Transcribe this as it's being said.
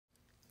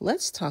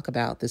Let's talk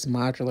about this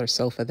modular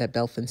sofa that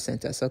Belffin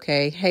sent us,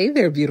 okay? Hey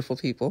there, beautiful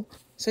people.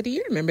 So do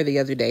you remember the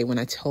other day when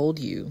I told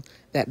you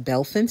that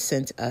Belffin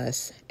sent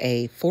us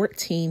a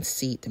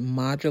 14-seat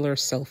modular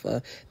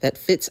sofa that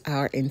fits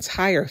our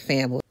entire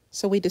family?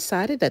 So we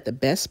decided that the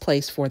best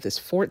place for this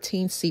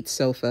 14-seat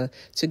sofa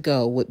to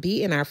go would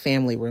be in our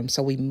family room.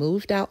 So we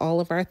moved out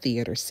all of our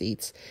theater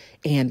seats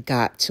and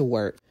got to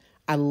work.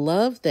 I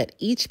love that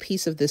each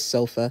piece of this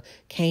sofa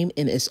came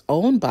in its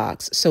own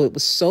box, so it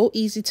was so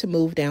easy to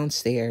move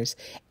downstairs,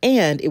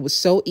 and it was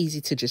so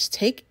easy to just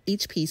take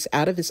each piece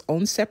out of its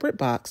own separate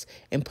box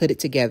and put it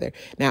together.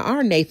 Now,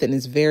 our Nathan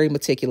is very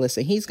meticulous,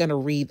 and he's going to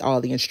read all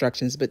the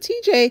instructions, but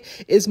TJ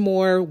is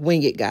more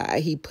wing it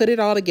guy. He put it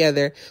all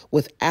together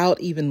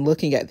without even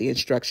looking at the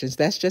instructions.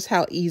 That's just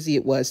how easy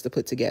it was to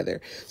put together.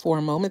 For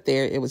a moment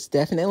there, it was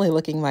definitely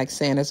looking like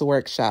Santa's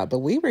workshop, but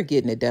we were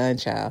getting it done,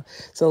 child.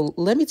 So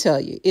let me tell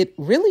you, it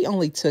really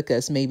only took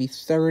us maybe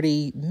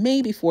 30,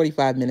 maybe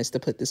 45 minutes to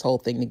put this whole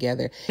thing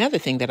together. Another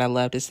thing that I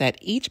loved is that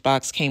each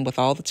box came with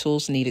all the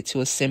tools needed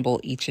to assemble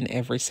each and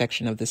every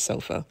section of the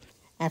sofa.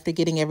 After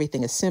getting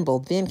everything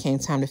assembled, then came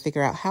time to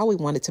figure out how we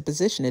wanted to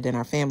position it in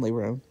our family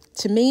room.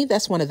 To me,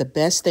 that's one of the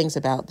best things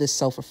about this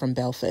sofa from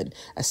Belffin,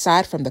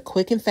 aside from the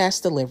quick and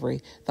fast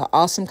delivery, the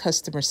awesome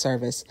customer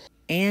service,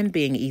 and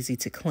being easy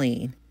to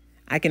clean.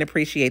 I can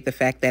appreciate the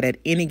fact that at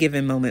any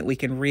given moment, we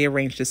can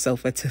rearrange the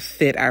sofa to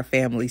fit our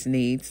family's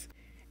needs.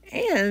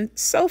 And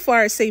so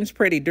far, it seems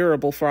pretty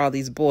durable for all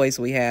these boys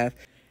we have.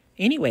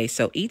 Anyway,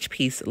 so each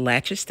piece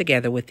latches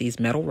together with these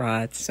metal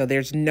rods. So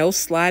there's no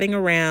sliding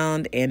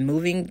around and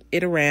moving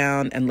it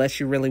around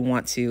unless you really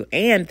want to.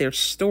 And there's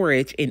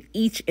storage in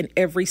each and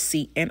every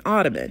seat and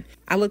ottoman.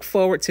 I look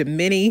forward to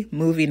many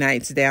movie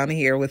nights down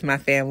here with my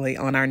family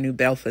on our new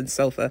Belffin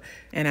sofa.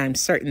 And I'm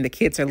certain the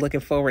kids are looking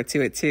forward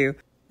to it too.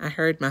 I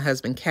heard my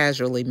husband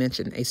casually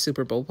mention a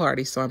Super Bowl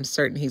party, so I'm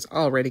certain he's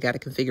already got a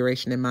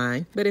configuration in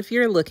mind. But if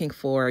you're looking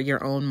for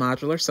your own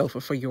modular sofa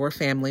for your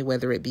family,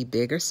 whether it be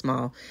big or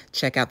small,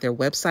 check out their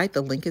website.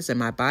 The link is in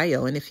my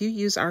bio. And if you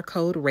use our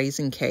code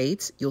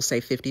RAISINGCADES, you'll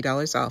save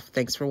 $50 off.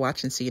 Thanks for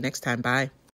watching. See you next time. Bye.